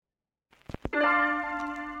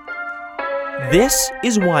This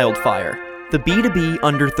is Wildfire, the B2B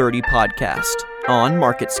Under 30 podcast on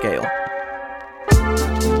Market Scale.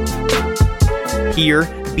 Here,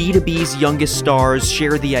 B2B's youngest stars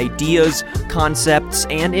share the ideas, concepts,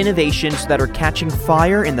 and innovations that are catching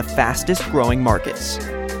fire in the fastest growing markets.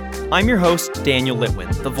 I'm your host, Daniel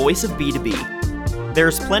Litwin, the voice of B2B.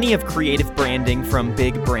 There's plenty of creative branding from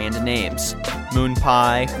big brand names.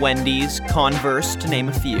 MoonPie, Wendy's, Converse, to name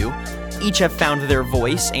a few. Each have found their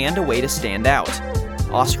voice and a way to stand out.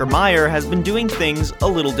 Oscar Mayer has been doing things a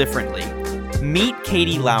little differently. Meet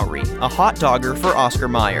Katie Lowry, a hot dogger for Oscar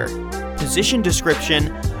Mayer. Position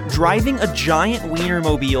description: driving a giant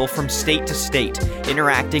Wienermobile from state to state,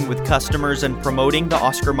 interacting with customers and promoting the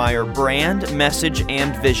Oscar Mayer brand, message,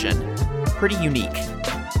 and vision. Pretty unique.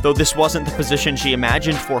 Though this wasn't the position she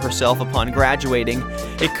imagined for herself upon graduating,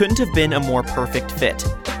 it couldn't have been a more perfect fit.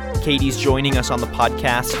 Katie's joining us on the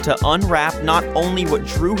podcast to unwrap not only what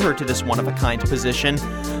drew her to this one-of-a-kind position,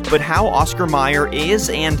 but how Oscar Mayer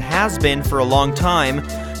is and has been for a long time,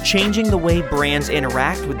 changing the way brands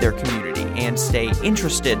interact with their community and stay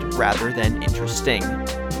interested rather than interesting.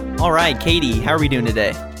 All right, Katie, how are we doing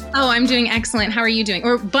today? Oh, I'm doing excellent. How are you doing?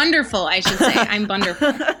 Or bunderful, I should say. I'm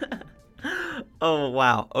bunderful. Oh,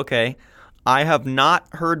 wow. Okay. I have not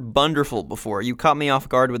heard bunderful before. You caught me off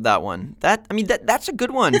guard with that one. That's a good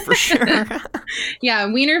one for sure. Yeah,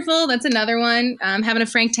 wienerful, that's another one. Having a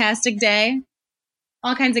franktastic day.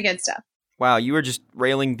 All kinds of good stuff. Wow, you were just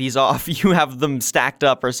railing these off. You have them stacked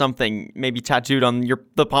up or something, maybe tattooed on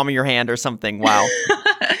the palm of your hand or something. Wow.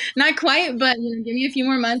 Not quite, but give me a few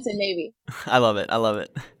more months and maybe. I love it.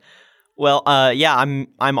 Well, yeah,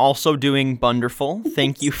 I'm also doing bunderful.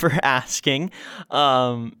 Thank you for asking.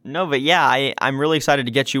 I'm really excited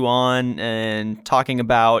to get you on and talking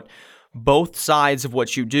about both sides of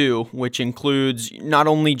what you do, which includes not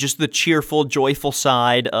only just the cheerful, joyful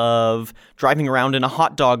side of driving around in a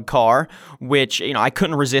hot dog car, which, I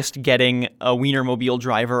couldn't resist getting a Wienermobile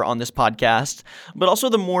driver on this podcast, but also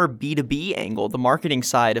the more B2B angle, the marketing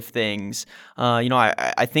side of things.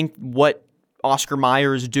 I think what Oscar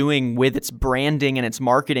Mayer is doing with its branding and its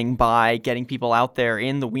marketing by getting people out there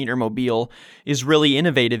in the Wienermobile is really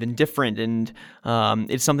innovative and different, and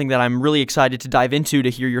it's something that I'm really excited to dive into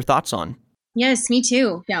to hear your thoughts on. Yes, me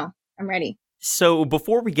too. No, I'm ready. So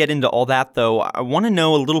before we get into all that, though, I want to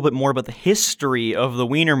know a little bit more about the history of the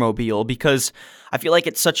Wienermobile, because I feel like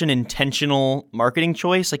it's such an intentional marketing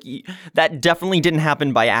choice. Like, that definitely didn't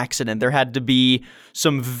happen by accident. There had to be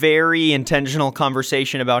some very intentional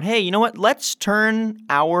conversation about, hey, you know what? Let's turn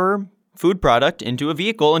our food product into a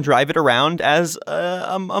vehicle and drive it around as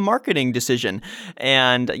a marketing decision.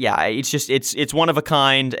 And yeah, it's one of a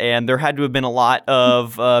kind, and there had to have been a lot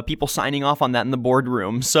of people signing off on that in the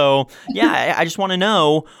boardroom. So yeah, I just want to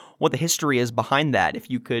know what the history is behind that, if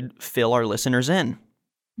you could fill our listeners in.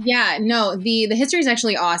 Yeah, no, the history is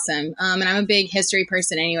actually awesome. And I'm a big history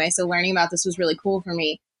person anyway, so learning about this was really cool for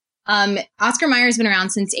me. Oscar Mayer has been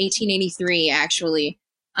around since 1883, actually.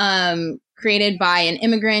 Created by an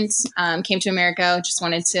immigrant, came to America, just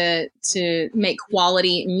wanted to make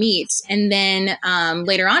quality meat. And then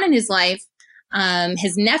later on in his life,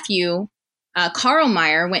 his nephew, Carl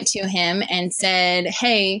Mayer, went to him and said,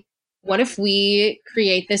 hey, what if we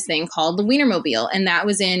create this thing called the Wienermobile? And that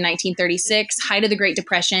was in 1936, height of the Great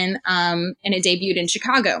Depression, and it debuted in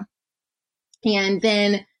Chicago. And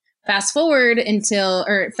then fast forward to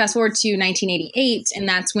 1988, and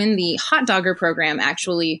that's when the hot dogger program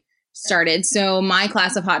actually started. So my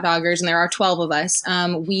class of hot doggers, and there are 12 of us,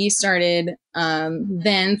 we started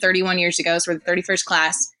then 31 years ago, so we're the 31st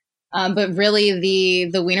class. But really the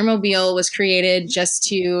Wienermobile was created just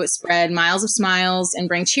to spread miles of smiles and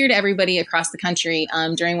bring cheer to everybody across the country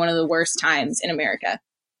during one of the worst times in America,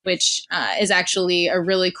 which is actually a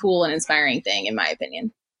really cool and inspiring thing, in my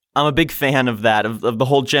opinion. I'm a big fan of that, of the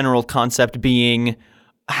whole general concept being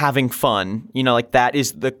having fun, like that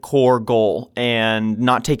is the core goal, and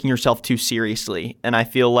not taking yourself too seriously. And I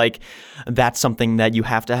feel like that's something that you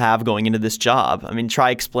have to have going into this job. I mean,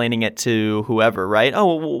 try explaining it to whoever, right?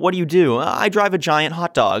 Oh, what do you do? I drive a giant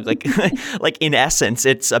hot dog. Like, like in essence,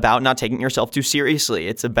 it's about not taking yourself too seriously.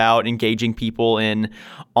 It's about engaging people in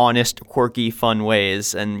honest, quirky, fun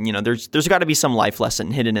ways. And, there's got to be some life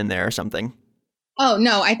lesson hidden in there or something. Oh,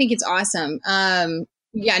 no, I think it's awesome.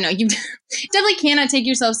 Yeah, no, you definitely cannot take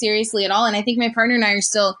yourself seriously at all. And I think my partner and I are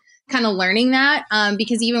still kind of learning that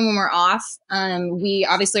because even when we're off, we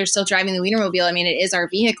obviously are still driving the Wienermobile. I mean, it is our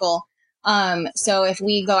vehicle. So if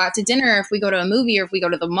we go out to dinner, if we go to a movie, or if we go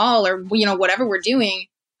to the mall, or, whatever we're doing,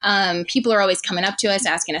 people are always coming up to us,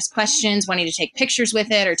 asking us questions, wanting to take pictures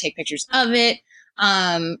with it or take pictures of it.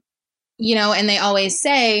 And they always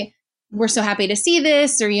say, we're so happy to see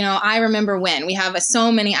this, or, I remember when. We have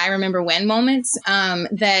so many I remember when moments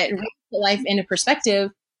that really put life into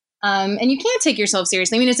perspective. And you can't take yourself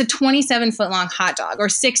seriously. I mean, it's a 27-foot long hot dog or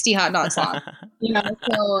 60 hot dogs long,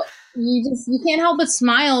 so you can't help but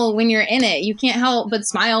smile when you're in it. You can't help but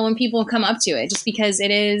smile when people come up to it, just because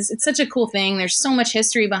it's such a cool thing. There's so much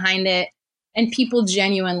history behind it, and people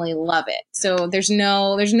genuinely love it. So there's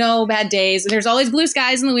no bad days. There's always blue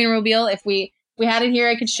skies in the Wienermobile. If we had it here,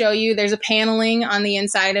 I could show you. There's a paneling on the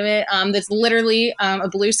inside of it that's literally a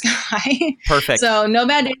blue sky. Perfect. So no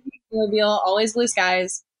bad days in the Wienermobile, always blue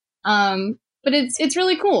skies. But it's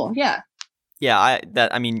really cool. Yeah. Yeah.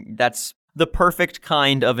 That's the perfect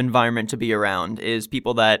kind of environment to be around, is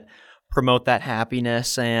people that promote that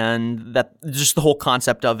happiness, and that just the whole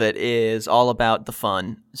concept of it is all about the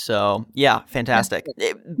fun. So yeah, fantastic.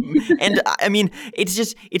 And I mean,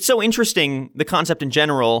 it's so interesting, the concept in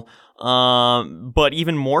general. But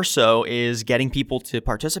even more so is getting people to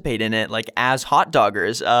participate in it, like as hot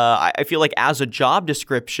doggers. I feel like as a job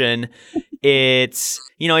description, it's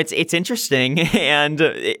interesting,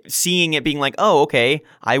 and seeing it being like, oh, okay,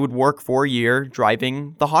 I would work for a year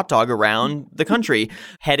driving the hot dog around the country.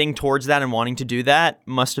 Heading towards that and wanting to do that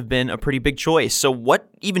must have been a pretty big choice. So what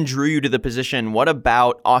even drew you to the position? What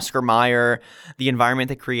about Oscar Mayer, the environment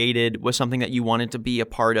they created, was something that you wanted to be a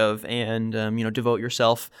part of and devote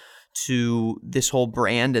yourself to this whole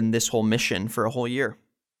brand and this whole mission for a whole year?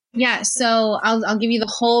 Yeah, so I'll give you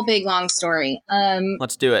the whole big long story.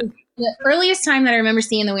 Let's do it. The earliest time that I remember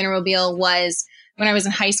seeing the Wienermobile was when I was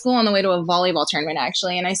in high school on the way to a volleyball tournament,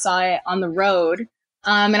 actually, and I saw it on the road.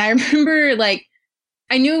 And I remember, like,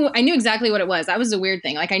 I knew exactly what it was. That was the weird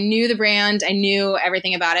thing. Like, I knew the brand, I knew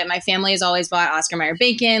everything about it. My family has always bought Oscar Mayer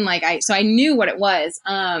bacon, so I knew what it was.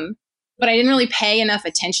 But I didn't really pay enough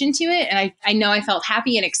attention to it. And I know I felt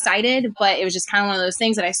happy and excited, but it was just kind of one of those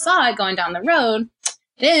things that I saw it going down the road.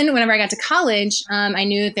 Then whenever I got to college, I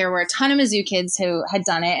knew that there were a ton of Mizzou kids who had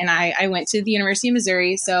done it. And I went to the University of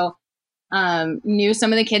Missouri, so knew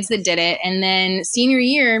some of the kids that did it. And then senior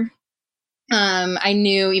year, I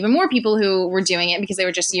knew even more people who were doing it because they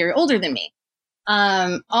were just a year older than me.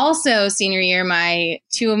 Also senior year,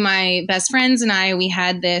 two of my best friends and we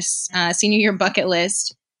had this senior year bucket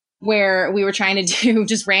list where we were trying to do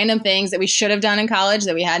just random things that we should have done in college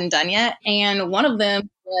that we hadn't done yet. And one of them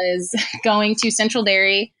was going to Central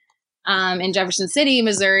Dairy in Jefferson City,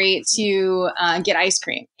 Missouri, to get ice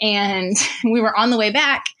cream. And we were on the way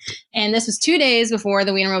back, and this was 2 days before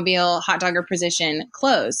the Wienermobile hot dogger position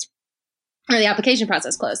closed, or the application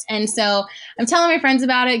process closed. And so I'm telling my friends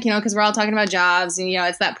about it, because we're all talking about jobs, and,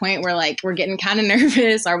 it's that point where, like, we're getting kind of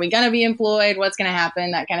nervous. Are we going to be employed? What's going to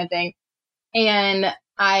happen? That kind of thing. And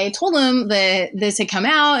I told them that this had come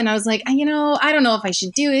out, and I was like, I don't know if I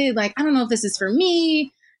should do it. Like, I don't know if this is for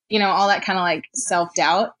me, all that kind of like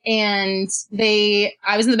self-doubt. And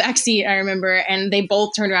I was in the back seat, I remember, and they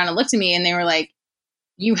both turned around and looked at me, and they were like,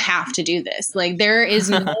 you have to do this. Like, there is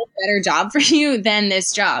no better job for you than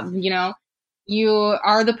this job. You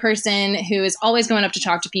are the person who is always going up to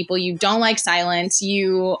talk to people. You don't like silence.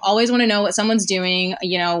 You always want to know what someone's doing,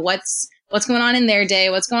 what's going on in their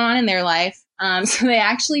day, what's going on in their life. So they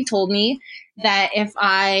actually told me that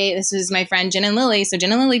this was my friend Jen and Lily. So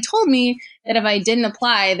Jen and Lily told me that if I didn't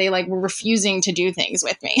apply, they were refusing to do things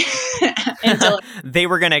with me. They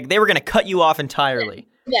were gonna cut you off entirely.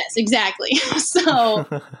 Yes, exactly. So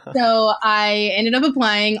I ended up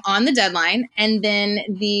applying on the deadline, and then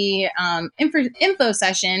the info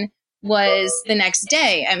session was the next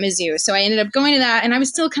day at Mizzou. So I ended up going to that, and I was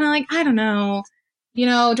still kind of like, I don't know. Do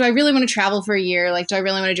I really want to travel for a year? Like, do I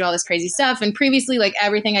really want to do all this crazy stuff? And previously, like,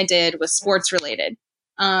 everything I did was sports related.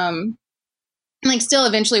 Still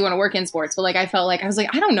eventually want to work in sports, but I felt like I was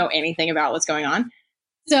like, I don't know anything about what's going on.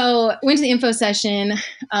 So went to the info session,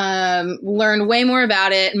 learned way more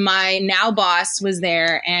about it. My now boss was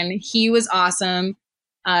there, and he was awesome.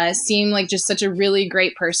 Seemed like just such a really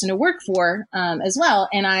great person to work for as well.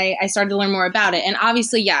 And I started to learn more about it. And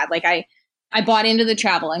obviously, yeah, I bought into the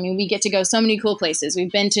travel. I mean, we get to go so many cool places.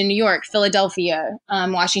 We've been to New York, Philadelphia,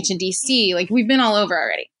 Washington, D.C. We've been all over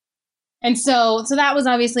already. And so that was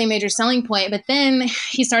obviously a major selling point. But then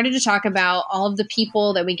he started to talk about all of the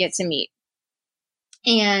people that we get to meet.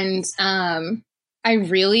 And I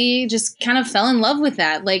really just kind of fell in love with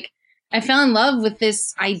that. I fell in love with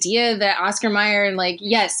this idea that Oscar Mayer,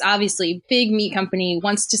 yes, obviously, big meat company,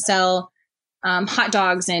 wants to sell hot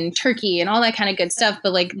dogs and turkey and all that kind of good stuff.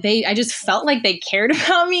 But I just felt like they cared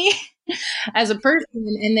about me as a person,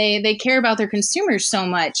 and they care about their consumers so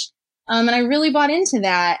much. And I really bought into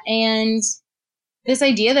that. And this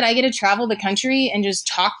idea that I get to travel the country and just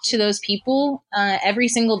talk to those people every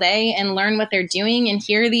single day and learn what they're doing and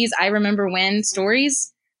hear these I remember when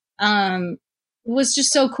stories was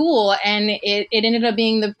just so cool. And it ended up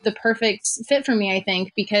being the perfect fit for me, I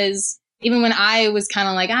think, because even when I was kind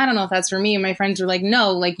of like, I don't know if that's for me, and my friends were like,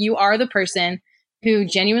 no, like you are the person who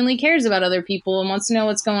genuinely cares about other people and wants to know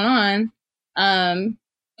what's going on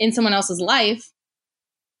in someone else's life,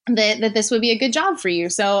 that this would be a good job for you.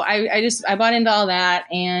 So I bought into all that,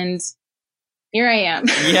 and here I am.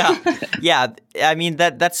 Yeah. I mean,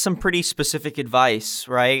 that's some pretty specific advice,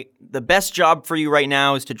 right? The best job for you right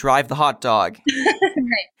now is to drive the hot dog.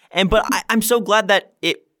 Right. But I'm so glad that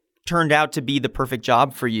it turned out to be the perfect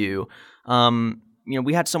job for you.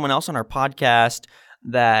 We had someone else on our podcast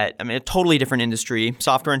that, I mean, a totally different industry,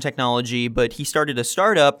 software and technology, but he started a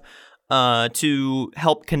startup to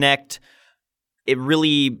help connect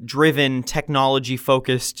really driven,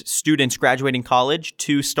 technology-focused students graduating college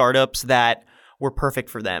to startups that were perfect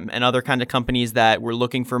for them, and other kind of companies that were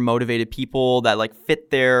looking for motivated people that like fit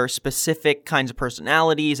their specific kinds of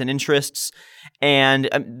personalities and interests. And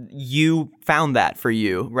you found that for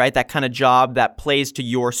you, right? That kind of job that plays to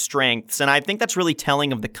your strengths. And I think that's really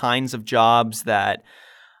telling of the kinds of jobs that,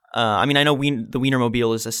 I know the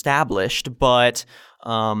Wienermobile is established, but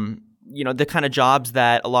the kind of jobs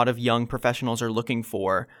that a lot of young professionals are looking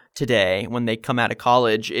for today when they come out of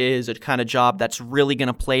college is a kind of job that's really going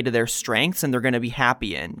to play to their strengths and they're going to be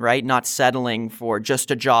happy in, right? Not settling for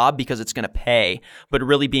just a job because it's going to pay, but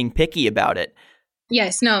really being picky about it.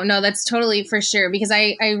 Yes, no, that's totally for sure. Because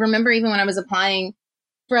I remember even when I was applying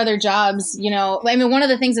for other jobs, one of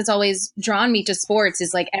the things that's always drawn me to sports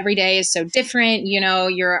is like every day is so different.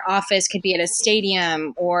 Your office could be at a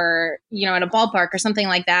stadium or, at a ballpark or something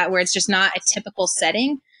like that, where it's just not a typical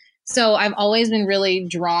setting. So I've always been really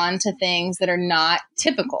drawn to things that are not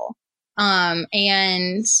typical.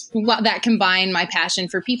 And that combined my passion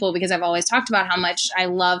for people, because I've always talked about how much I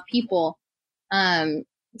love people.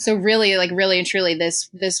 So really and truly, this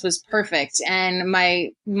was perfect. And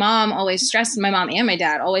my mom and my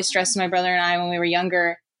dad always stressed my brother and I when we were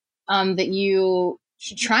younger, that you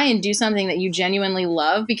should try and do something that you genuinely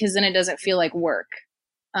love, because then it doesn't feel like work.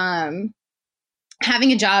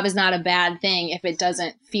 Having a job is not a bad thing if it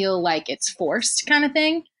doesn't feel like it's forced, kind of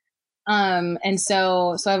thing. And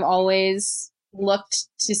so I've always looked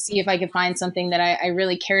to see if I could find something that I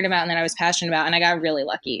really cared about and that I was passionate about. And I got really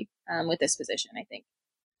lucky with this position, I think.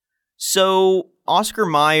 So Oscar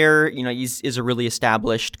Mayer, is a really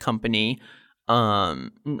established company.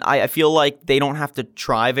 I feel like they don't have to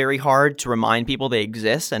try very hard to remind people they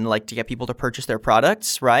exist and like to get people to purchase their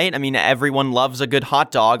products, right? I mean, everyone loves a good hot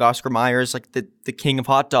dog. Oscar Mayer is like the king of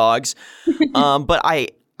hot dogs. But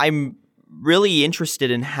I'm really interested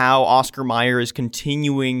in how Oscar Mayer is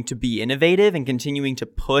continuing to be innovative and continuing to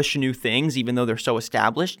push new things, even though they're so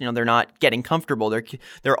established. They're not getting comfortable.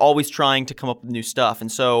 They're always trying to come up with new stuff. And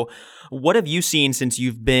so what have you seen since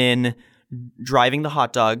you've been driving the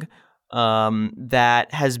hot dog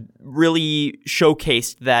that has really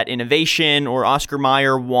showcased that innovation, or Oscar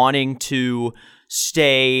Mayer wanting to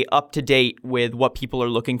stay up to date with what people are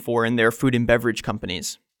looking for in their food and beverage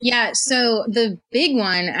companies? Yeah, so the big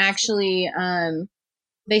one actually,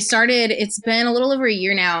 they started, it's been a little over a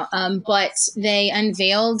year now, but they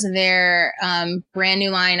unveiled their brand new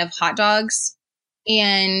line of hot dogs.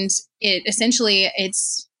 And it essentially,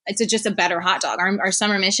 it's just a better hot dog. Our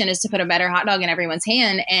summer mission is to put a better hot dog in everyone's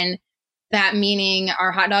hand. And that meaning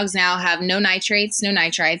our hot dogs now have no nitrates, no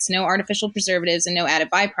nitrites, no artificial preservatives, and no added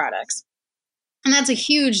byproducts. And that's a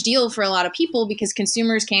huge deal for a lot of people, because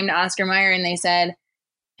consumers came to Oscar Mayer and they said,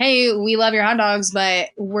 hey, we love your hot dogs, but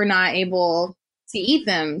we're not able to eat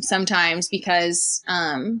them sometimes because,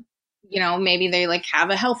 maybe they like have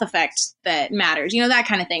a health effect that matters, that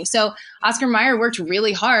kind of thing. So Oscar Mayer worked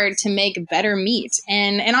really hard to make better meat.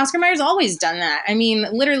 And Oscar Mayer's always done that. I mean,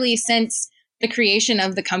 literally since the creation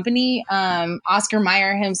of the company, Oscar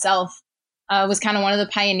Mayer himself was kind of one of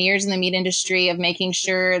the pioneers in the meat industry of making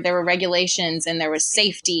sure there were regulations and there was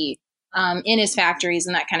safety in his factories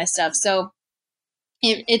and that kind of stuff. So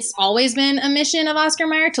it's always been a mission of Oscar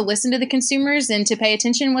Mayer to listen to the consumers and to pay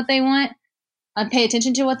attention to what they want.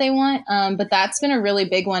 But that's been a really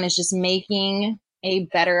big one, is just making a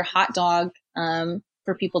better hot dog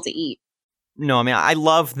for people to eat. No, I mean, I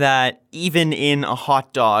love that even in a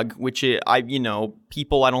hot dog, which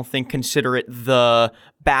people I don't think consider it the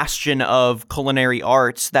bastion of culinary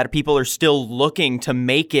arts, that people are still looking to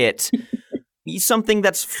make it something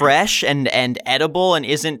that's fresh and edible and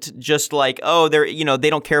isn't just like, oh, they're, they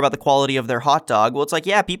don't care about the quality of their hot dog. Well, it's like,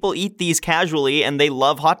 yeah, people eat these casually and they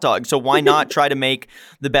love hot dogs. So why not try to make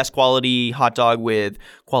the best quality hot dog with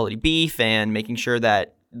quality beef and making sure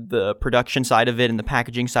that the production side of it and the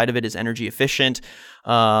packaging side of it is energy efficient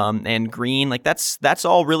and green? Like that's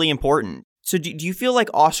all really important. So do you feel like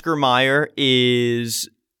Oscar Mayer is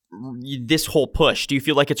this whole push? Do you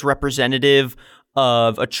feel like it's representative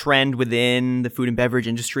of a trend within the food and beverage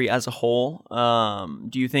industry as a whole?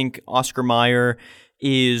 Do you think Oscar Mayer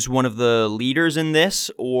is one of the leaders in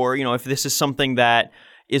this? Or, if this is something that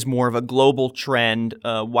is more of a global trend,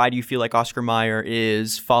 why do you feel like Oscar Mayer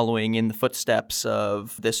is following in the footsteps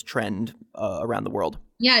of this trend around the world?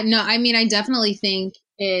 Yeah, no, I mean, I definitely think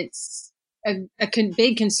it's a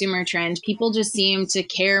big consumer trend. People just seem to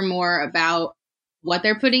care more about what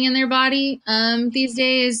they're putting in their body these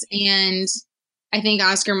days. And I think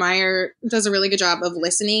Oscar Mayer does a really good job of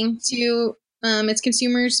listening to its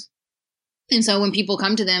consumers. And so when people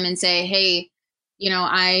come to them and say, hey,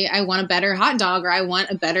 I want a better hot dog, or I want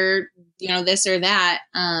a better, this or that,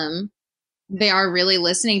 they are really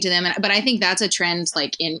listening to them. But I think that's a trend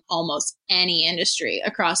like in almost any industry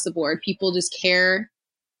across the board. People just care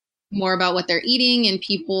more about what they're eating, and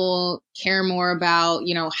people care more about,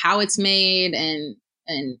 how it's made and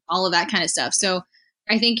all of that kind of stuff. So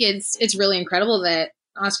I think it's really incredible that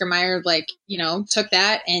Oscar Mayer, took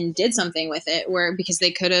that and did something with it, because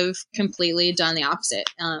they could have completely done the opposite,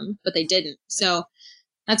 but they didn't. So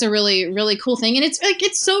that's a really, really cool thing. And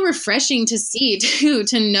it's so refreshing to see too,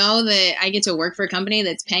 to know that I get to work for a company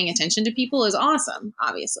that's paying attention to people is awesome,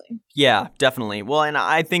 obviously. Yeah, definitely. Well, and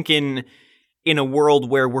I think in a world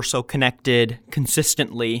where we're so connected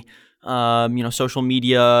consistently, social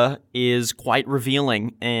media is quite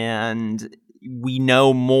revealing, and we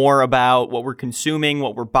know more about what we're consuming,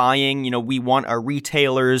 what we're buying. We want our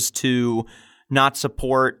retailers to not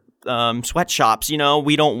support sweatshops.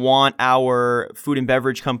 We don't want our food and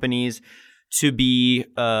beverage companies to be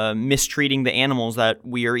mistreating the animals that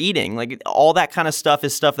we are eating. Like, all that kind of stuff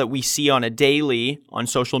is stuff that we see on a daily on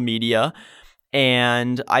social media.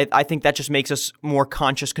 And I think that just makes us more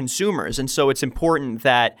conscious consumers. And so it's important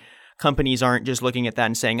that companies aren't just looking at that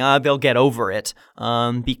and saying, they'll get over it,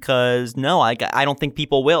 because no, I don't think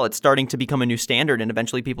people will. It's starting to become a new standard, and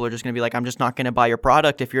eventually people are just going to be like, I'm just not going to buy your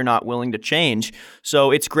product if you're not willing to change. So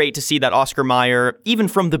it's great to see that Oscar Mayer, even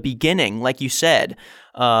from the beginning, like you said,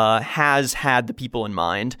 has had the people in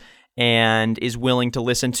mind and is willing to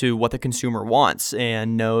listen to what the consumer wants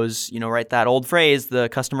and knows, right, that old phrase, the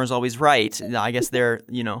customer's always right. I guess they're,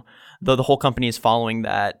 the whole company is following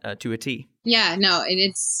that to a T. Yeah, no, it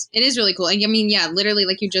is really cool. I mean, yeah, literally,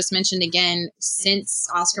 like you just mentioned again, since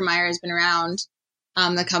Oscar Mayer has been around,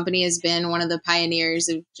 the company has been one of the pioneers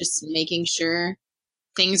of just making sure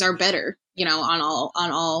things are better, on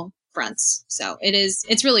all fronts. So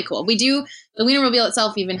it's really cool. The Wienermobile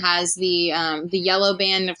itself even has the yellow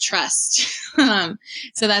band of trust.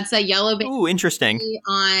 So that's that yellow band. Ooh, interesting.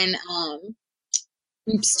 On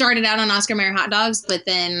started out on Oscar Mayer hot dogs, but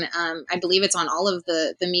then I believe it's on all of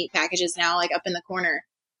the meat packages now, like up in the corner.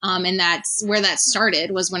 And that's where that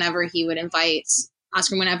started, was whenever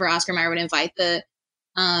Oscar Mayer would invite the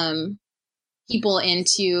people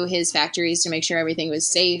into his factories to make sure everything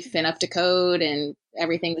was safe and up to code and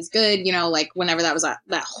everything was good. Like whenever that was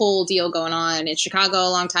that whole deal going on in Chicago a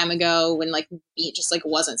long time ago, when like meat just like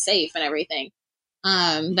wasn't safe and everything,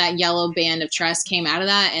 that yellow band of trust came out of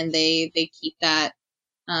that, and they keep that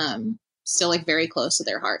still like very close to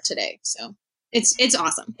their heart today. So it's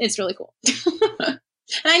awesome. It's really cool. And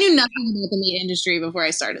I knew nothing about the meat industry before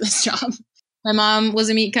I started this job. My mom was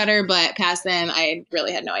a meat cutter, but past then I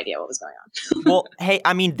really had no idea what was going on. Well, hey,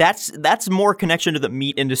 I mean, that's more connection to the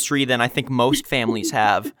meat industry than I think most families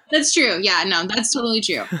have. That's true. Yeah, no, that's totally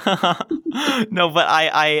true. No, but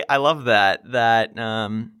I love that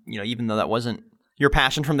even though that wasn't your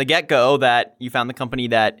passion from the get-go, that you found the company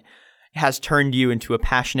that has turned you into a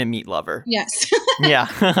passionate meat lover. Yes. Yeah,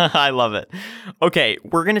 I love it. Okay,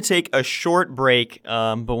 we're going to take a short break,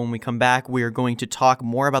 but when we come back, we are going to talk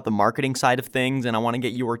more about the marketing side of things, and I want to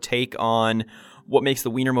get your take on what makes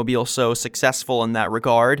the Wienermobile so successful in that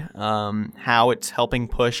regard, how it's helping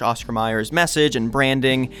push Oscar Mayer's message and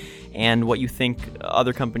branding, and what you think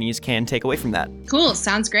other companies can take away from that. Cool,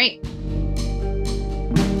 sounds great.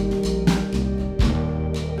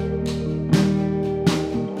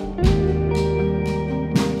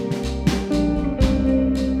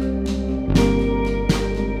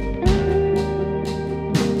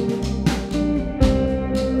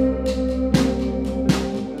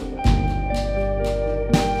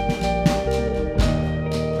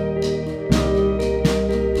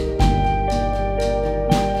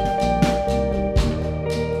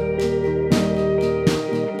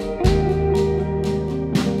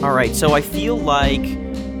 right, so I feel like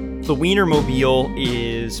the Wienermobile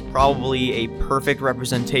is probably a perfect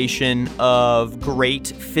representation of great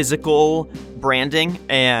physical branding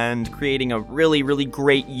and creating a really, really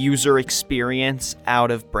great user experience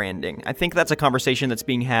out of branding. I think that's a conversation that's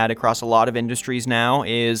being had across a lot of industries now,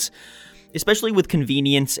 is especially with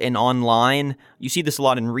convenience and online. You see this a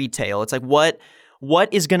lot in retail. It's like, what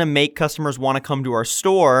is going to make customers want to come to our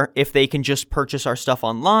store if they can just purchase our stuff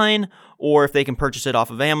online, or if they can purchase it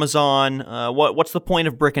off of Amazon? What's the point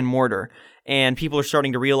of brick and mortar? And people are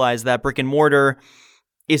starting to realize that brick and mortar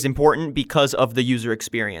is important because of the user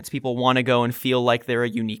experience. People want to go and feel like they're a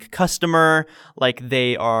unique customer, like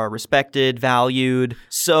they are respected, valued.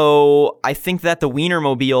 So I think that the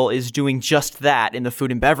Wienermobile is doing just that in the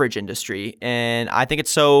food and beverage industry. And I think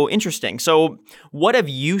it's so interesting. So what have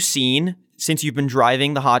you seen since you've been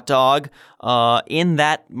driving the hot dog in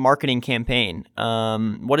that marketing campaign?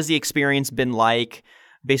 What has the experience been like,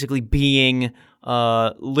 basically being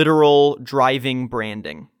literal driving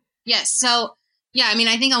branding? Yes. So, yeah, I mean,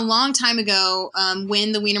 I think a long time ago,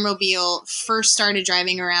 when the Wienermobile first started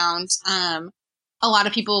driving around, a lot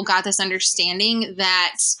of people got this understanding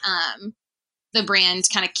that the brand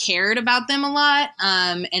kind of cared about them a lot.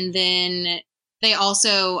 And then they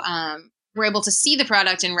also were able to see the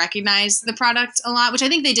product and recognize the product a lot, which I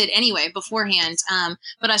think they did anyway beforehand.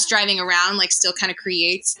 But us driving around like still kind of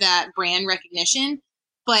creates that brand recognition.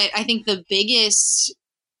 But I think the biggest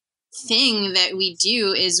thing that we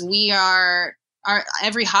do is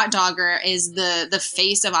every hot dogger is the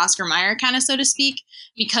face of Oscar Mayer, kind of, so to speak,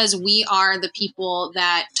 because we are the people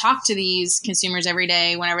that talk to these consumers every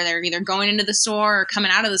day whenever they're either going into the store or coming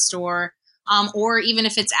out of the store, or even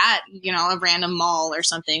if it's at, a random mall or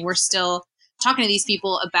something, we're still talking to these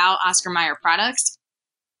people about Oscar Mayer products.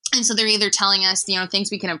 And so they're either telling us,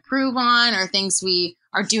 things we can improve on or things we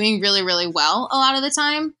are doing really, really well a lot of the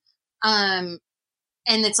time. And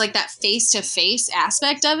it's like that face-to-face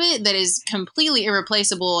aspect of it that is completely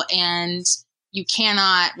irreplaceable, and you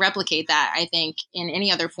cannot replicate that, I think, in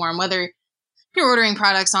any other form, whether you're ordering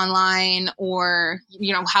products online or,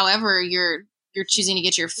 however you're choosing to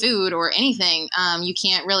get your food or anything. You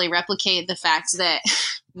can't really replicate the fact that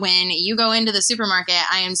when you go into the supermarket,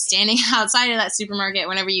 I am standing outside of that supermarket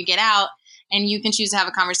whenever you get out, and you can choose to have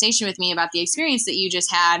a conversation with me about the experience that you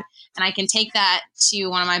just had. And I can take that to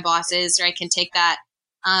one of my bosses, or I can take that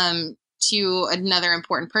to another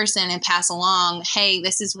important person and pass along, hey,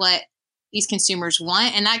 this is what these consumers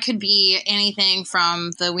want. And that could be anything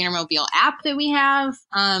from the Wienermobile app that we have,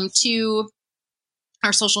 to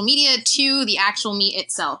our social media, to the actual meat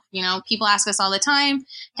itself. People ask us all the time,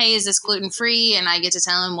 hey, is this gluten-free? And I get to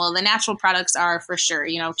tell them, well, the natural products are for sure.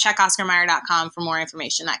 Check OscarMayer.com for more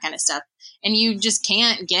information, that kind of stuff. And you just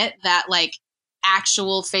can't get that like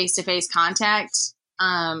actual face-to-face contact,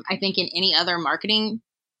 I think, in any other marketing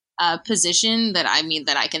position that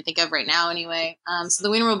I can think of right now anyway. So the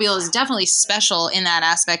Wienermobile is definitely special in that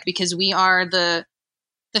aspect, because we are the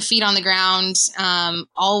feet on the ground,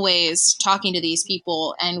 always talking to these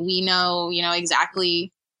people, and we know,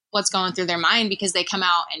 exactly what's going through their mind because they come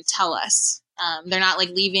out and tell us. They're not like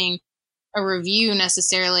leaving a review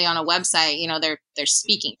necessarily on a website, they're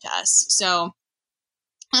speaking to us. So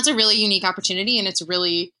that's a really unique opportunity, and it's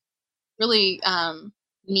really, really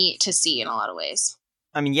neat to see in a lot of ways.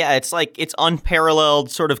 I mean, yeah, it's like it's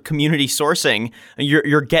unparalleled sort of community sourcing.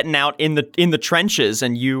 You're getting out in the trenches,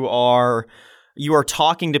 and you are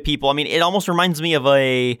talking to people. I mean, it almost reminds me of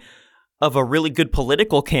a really good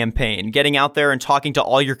political campaign, getting out there and talking to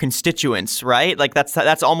all your constituents, right? Like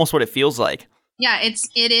that's almost what it feels like. Yeah,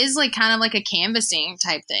 it is like kind of like a canvassing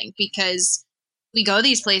type thing, because we go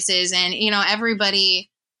these places and everybody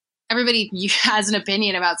has an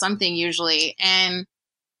opinion about something usually, and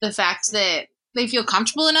the fact that they feel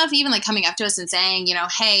comfortable enough, even like coming up to us and saying,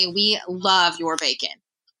 hey, we love your bacon.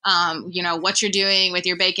 What you're doing with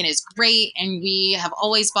your bacon is great, and we have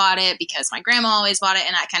always bought it because my grandma always bought it,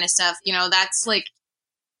 and that kind of stuff. That's like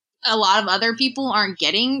a lot of other people aren't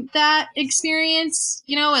getting that experience,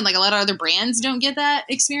 and like a lot of other brands don't get that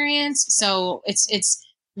experience. So it's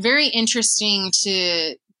very interesting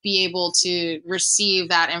to be able to receive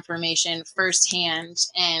that information firsthand,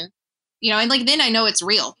 and and like then I know it's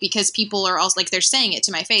real, because people are also like, they're saying it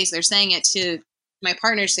to my face, they're saying it to my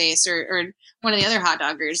partner's face, or one of the other hot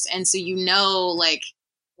doggers. And so like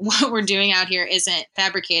what we're doing out here isn't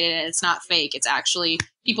fabricated, and it's not fake. It's actually,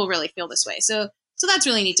 people really feel this way. So that's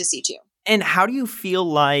really neat to see too. And how do you feel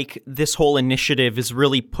like this whole initiative is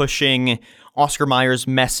really pushing Oscar Mayer's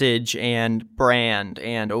message and brand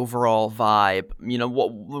and overall vibe?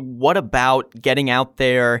 What about getting out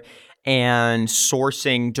there and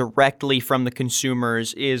sourcing directly from the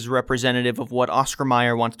consumers is representative of what Oscar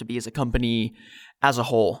Mayer wants to be as a company as a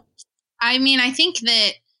whole? I mean, I think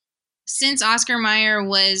that since Oscar Mayer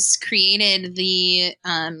was created, the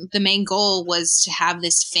main goal was to have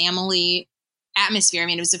this family atmosphere. I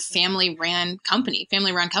mean, it was a family-run company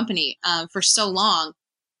for so long,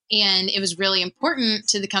 and it was really important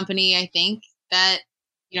to the company. I think that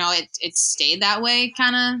it stayed that way,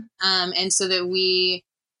 kind of, and so that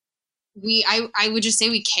I would just say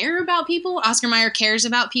we care about people. Oscar Mayer cares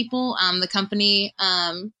about people. The company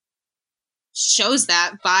shows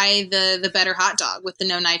that by the better hot dog with the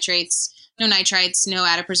no nitrates, no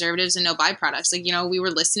added preservatives, and no byproducts. Like, we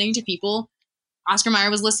were listening to people. Oscar Mayer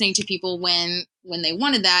was listening to people when they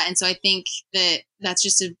wanted that. And so I think that that's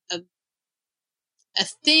just a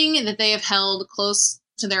thing that they have held close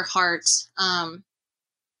to their heart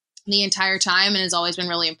the entire time, and has always been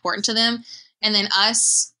really important to them. And then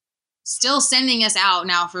us still sending us out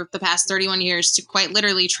now for the past 31 years to quite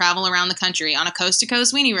literally travel around the country on a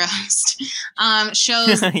coast-to-coast weenie roast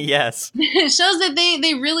shows yes. shows that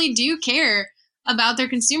they really do care about their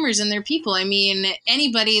consumers and their people. I mean,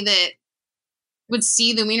 anybody that would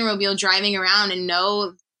see the Wienermobile driving around and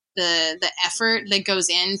know the effort that goes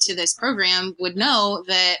into this program would know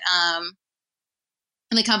that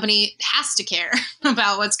the company has to care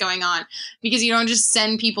about what's going on, because you don't just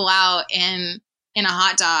send people out in a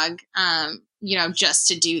hot dog, just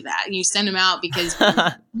to do that. You send them out because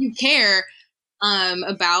you care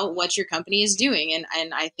about what your company is doing.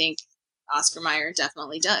 And I think Oscar Mayer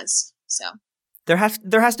definitely does. So there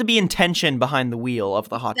has to be intention behind the wheel of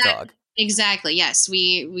the hot dog. Exactly. Yes.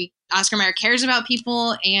 We Oscar Mayer cares about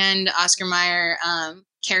people, and Oscar Mayer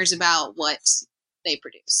cares about what they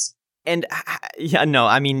produce. And yeah, no,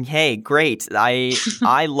 I mean, hey, great.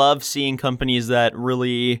 I love seeing companies that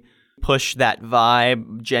really push that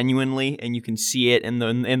vibe genuinely, and you can see it in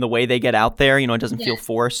the way they get out there. It doesn't feel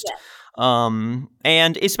forced. Yes.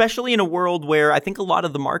 And especially in a world where I think a lot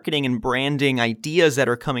of the marketing and branding ideas that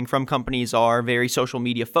are coming from companies are very social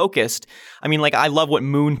media focused. I mean, like, I love what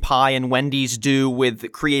Moon Pie and Wendy's do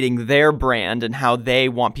with creating their brand and how they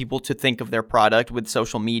want people to think of their product with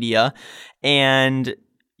social media. And,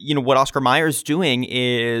 what Oscar Mayer is doing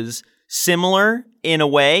is similar in a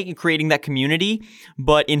way, creating that community,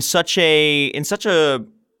 but in such a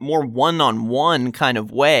more one-on-one kind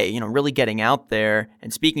of way, really getting out there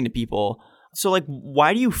and speaking to people. So, like,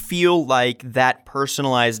 why do you feel like that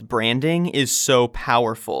personalized branding is so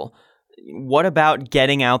powerful? What about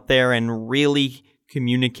getting out there and really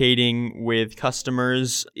communicating with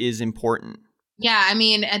customers is important? Yeah, I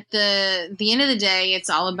mean, at the end of the day, it's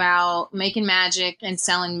all about making magic and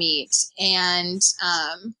selling meat, and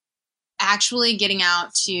actually getting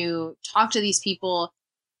out to talk to these people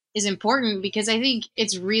is important, because I think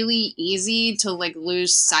it's really easy to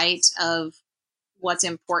lose sight of what's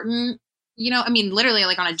important. I mean, literally,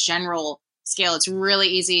 on a general scale, it's really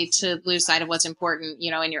easy to lose sight of what's important,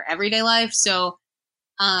 in your everyday life. So,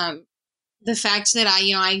 the fact that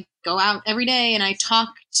I go out every day and I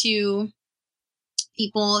talk to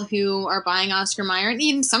people who are buying Oscar Mayer, and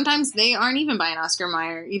even sometimes they aren't even buying Oscar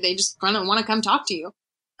Mayer. They just want to come talk to you.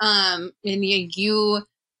 And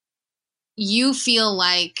you feel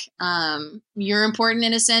like you're important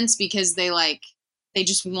in a sense, because they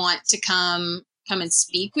just want to come and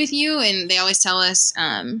speak with you. And they always tell us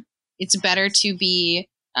it's better to be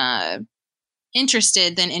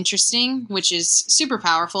interested than interesting, which is super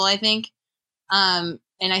powerful, I think.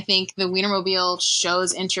 And I think the Wienermobile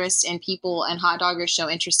shows interest in people, and hot doggers show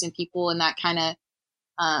interest in people, and that kind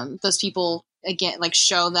of those people again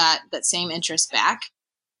show that same interest back.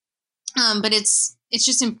 But it's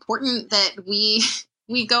just important that we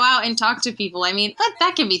go out and talk to people. I mean,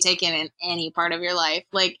 that can be taken in any part of your life.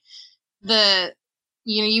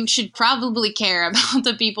 You should probably care about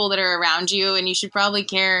the people that are around you, and you should probably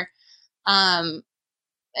care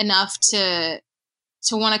enough to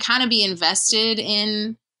want to kind of be invested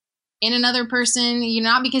in another person,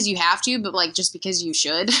 not because you have to, but just because you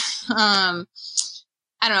should. I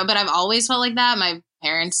don't know, but I've always felt like that. My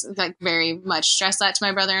parents very much stress that to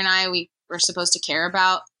my brother and I. We're supposed to care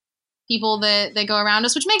about people that go around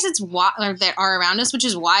us, which makes it or that are around us, which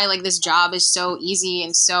is why this job is so easy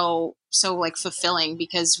and so fulfilling,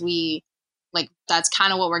 because we that's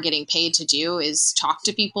kind of what we're getting paid to do, is talk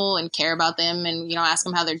to people and care about them, and ask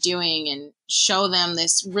them how they're doing, and show them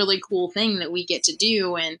this really cool thing that we get to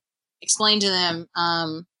do, and explain to them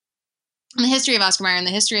the history of Oscar Mayer and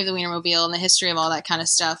the history of the Wienermobile and the history of all that kind of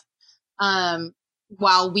stuff,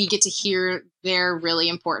 while we get to hear their really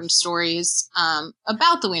important stories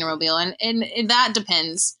about the Wienermobile. And that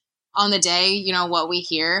depends on the day, you know, what we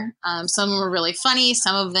hear. Some of them are really funny.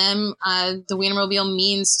 Some of them, the Wienermobile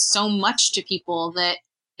means so much to people that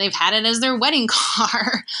they've had it as their wedding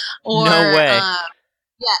car. Or, No way.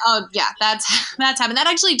 yeah, oh yeah, that's happened. That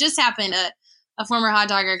actually just happened. A former hot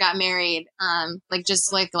dogger got married,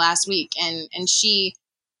 just last week, and she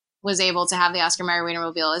was able to have the Oscar Mayer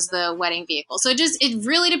Wienermobile as the wedding vehicle. So it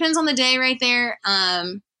really depends on the day right there. I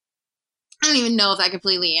don't even know if that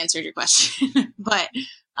completely answered your question, but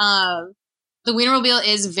the Wienermobile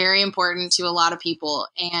is very important to a lot of people,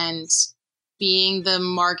 and being the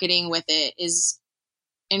marketing with it is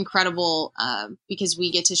incredible because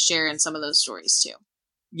we get to share in some of those stories too.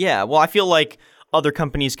 Yeah, well, I feel like other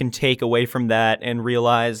companies can take away from that and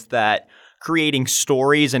realize that creating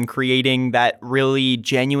stories and creating that really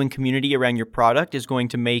genuine community around your product is going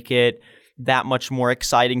to make it that much more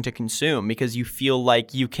exciting to consume, because you feel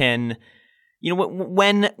like you can, you know,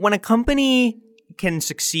 when a company can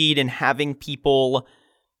succeed in having people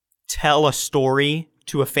tell a story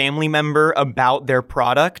to a family member about their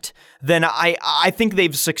product, then I think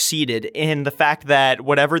they've succeeded in the fact that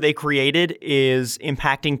whatever they created is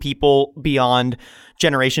impacting people beyond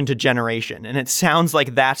generation to generation. And it sounds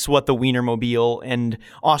like that's what the Wienermobile and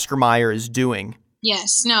Oscar Mayer is doing.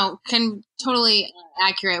 Yes, no, totally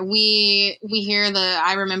accurate. We hear the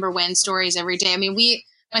I remember when stories every day. I mean,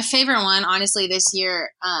 my favorite one, honestly, this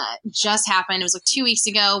year just happened. It was like 2 weeks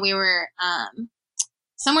ago. We were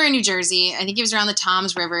somewhere in New Jersey. I think it was around the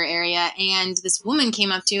Toms River area. And this woman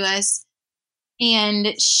came up to us,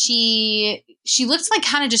 and she looked like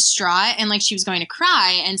kind of distraught and like she was going to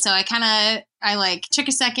cry. And so I took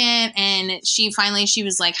a second, and she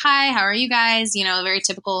was like, "Hi, how are you guys?" You know, a very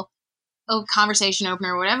typical conversation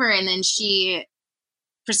opener or whatever. And then she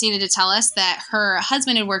proceeded to tell us that her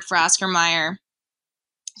husband had worked for Oscar Mayer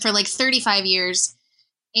for like 35 years.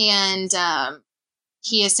 And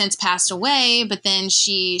he has since passed away. But then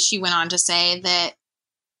she went on to say that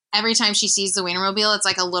every time she sees the Wienermobile, it's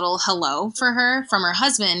like a little hello for her from her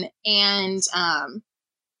husband. And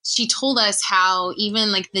she told us how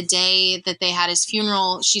even like the day that they had his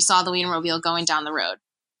funeral, she saw the Wienermobile going down the road.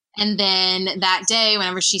 And then that day,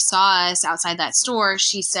 whenever she saw us outside that store,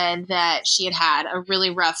 she said that she had a really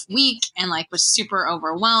rough week and like was super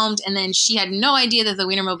overwhelmed. And then she had no idea that the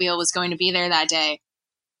Wienermobile was going to be there that day.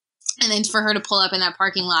 And then for her to pull up in that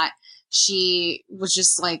parking lot, she was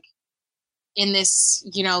just like in this,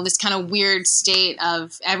 you know, this kind of weird state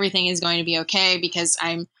of everything is going to be okay because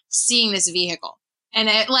I'm seeing this vehicle. And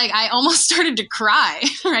I almost started to cry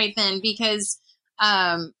right then because,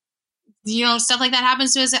 you know, stuff like that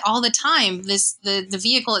happens to us all the time. The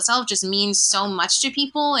vehicle itself just means so much to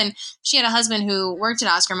people. And she had a husband who worked at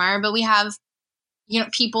Oscar Mayer, but we have, you know,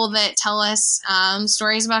 people that tell us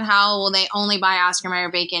stories about how, well, they only buy Oscar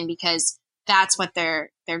Mayer bacon because that's what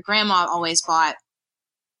their grandma always bought.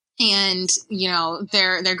 And, you know,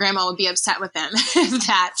 their grandma would be upset with them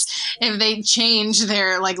if they change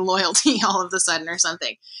their like loyalty all of a sudden or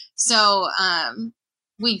something. So,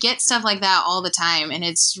 we get stuff like that all the time, and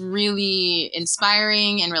it's really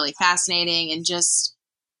inspiring and really fascinating and just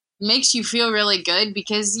makes you feel really good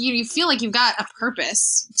because you feel like you've got a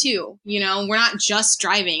purpose too. You know, we're not just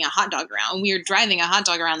driving a hot dog around. We are driving a hot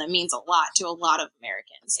dog around that means a lot to a lot of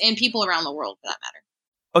Americans and people around the world for that matter.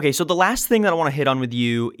 Okay, so the last thing that I want to hit on with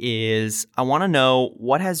you is I want to know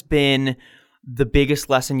what has been the biggest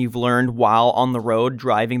lesson you've learned while on the road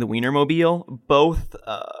driving the Wienermobile, both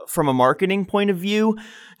from a marketing point of view,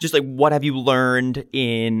 just like what have you learned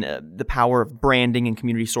in the power of branding and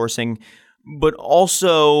community sourcing, but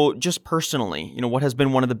also just personally, you know, what has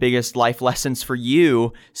been one of the biggest life lessons for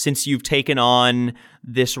you since you've taken on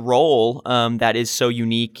this role that is so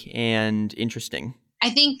unique and interesting?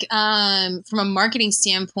 I think from a marketing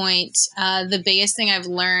standpoint, the biggest thing I've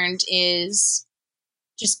learned is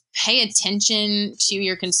just pay attention to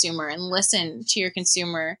your consumer and listen to your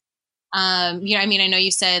consumer. You know, I mean, I know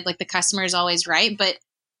you said like the customer is always right, but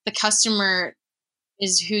the customer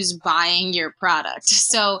is who's buying your product.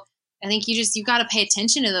 So I think you've got to pay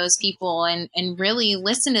attention to those people and really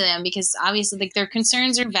listen to them because obviously like their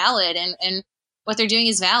concerns are valid and what they're doing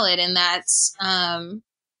is valid. And that's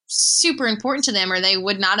super important to them or they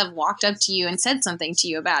would not have walked up to you and said something to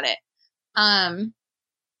you about it.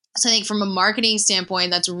 So I think from a marketing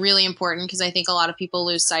standpoint, that's really important because I think a lot of people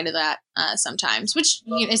lose sight of that sometimes, which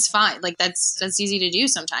you know, is fine. Like that's easy to do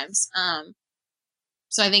sometimes.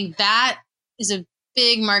 So I think that is a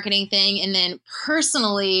big marketing thing. And then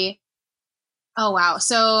personally, oh, wow.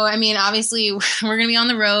 So, I mean, obviously we're going to be on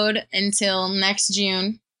the road until next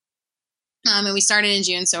June. And we started in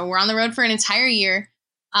June. So we're on the road for an entire year.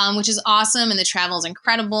 which is awesome. And the travel is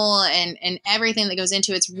incredible, and everything that goes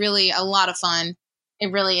into it's really a lot of fun.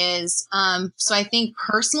 It really is. So I think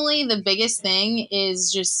personally, the biggest thing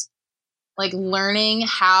is just like learning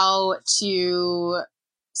how to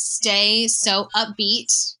stay so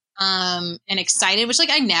upbeat and excited, which like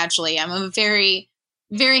I naturally am. I'm a very,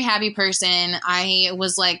 very happy person. I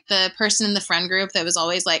was like the person in the friend group that was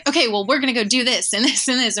always like, okay, well, we're going to go do this and this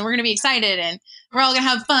and this, and we're going to be excited and we're all going to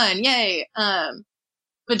have fun. Yay.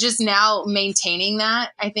 But just now maintaining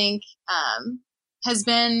that, I think, has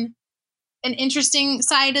been an interesting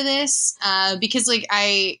side of this, because like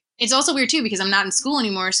it's also weird too, because I'm not in school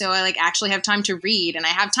anymore. So I like actually have time to read, and I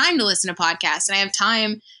have time to listen to podcasts, and I have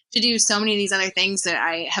time to do so many of these other things that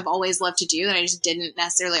I have always loved to do that I just didn't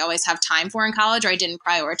necessarily always have time for in college, or I didn't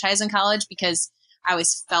prioritize in college because I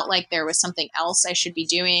always felt like there was something else I should be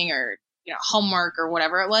doing, or, you know, homework or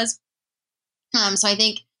whatever it was. So I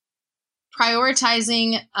think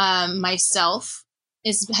prioritizing myself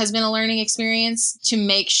has been a learning experience to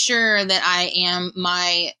make sure that I am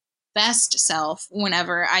my best self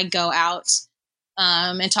whenever I go out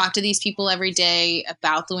and talk to these people every day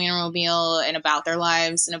about the Wienermobile and about their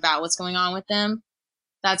lives and about what's going on with them.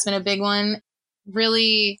 That's been a big one.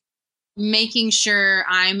 Really making sure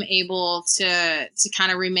I'm able to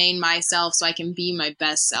kind of remain myself so I can be my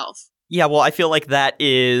best self. Yeah, well, I feel like that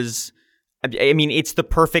is, I mean, it's the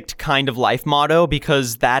perfect kind of life motto,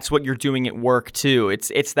 because that's what you're doing at work too.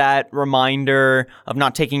 It's that reminder of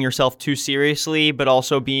not taking yourself too seriously, but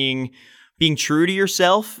also being true to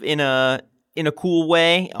yourself in a cool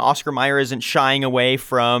way. Oscar Mayer isn't shying away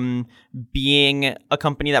from being a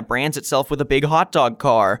company that brands itself with a big hot dog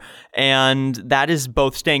car, and that is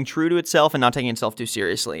both staying true to itself and not taking itself too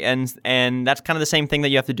seriously. And that's kind of the same thing that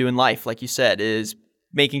you have to do in life, like you said, is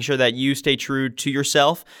making sure that you stay true to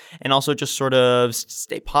yourself, and also just sort of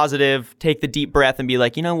stay positive, take the deep breath and be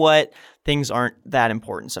like, you know what, things aren't that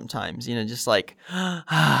important sometimes, you know, just like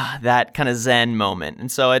that kind of Zen moment.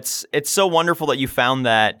 And so it's so wonderful that you found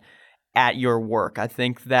that at your work. I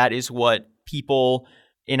think that is what people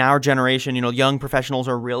in our generation, you know, young professionals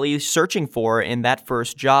are really searching for in that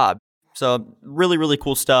first job. So really, really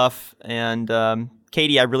cool stuff. And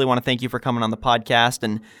Katie, I really want to thank you for coming on the podcast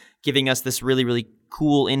and giving us this really, really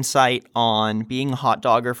cool insight on being a hot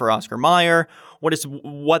dogger for Oscar Mayer,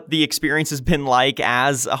 what the experience has been like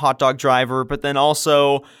as a hot dog driver, but then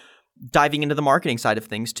also diving into the marketing side of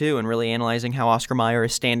things too, and really analyzing how Oscar Mayer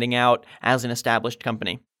is standing out as an established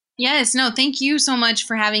company. Yes, no, thank you so much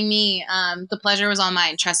for having me. The pleasure was all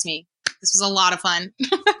mine. Trust me. This was a lot of fun.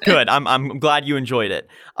 Good. I'm glad you enjoyed it.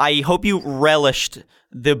 I hope you relished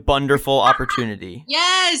the wonderful opportunity.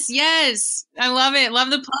 Yes. I love it. Love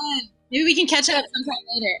the pun. Maybe we can catch up sometime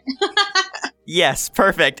later. Yes,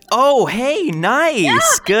 perfect. Oh, hey,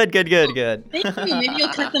 nice. Yeah. Good. Thank you. Maybe you'll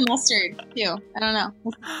cut the mustard too. I don't know.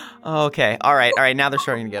 Okay. All right. Now they're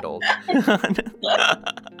starting to get old.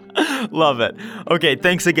 Love it. Okay.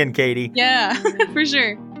 Thanks again, Katie. Yeah, for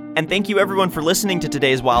sure. And thank you everyone for listening to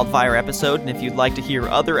today's Wildfire episode. And if you'd like to hear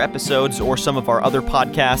other episodes or some of our other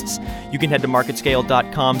podcasts, you can head to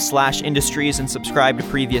marketscale.com/industries and subscribe to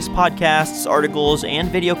previous podcasts, articles, and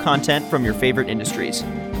video content from your favorite industries.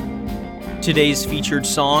 Today's featured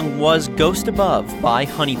song was Ghost Above by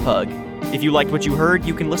Honeypug. If you liked what you heard,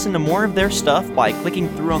 you can listen to more of their stuff by clicking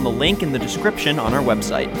through on the link in the description on our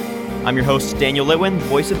website. I'm your host, Daniel Litwin,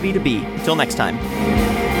 voice of B2B. Till next time.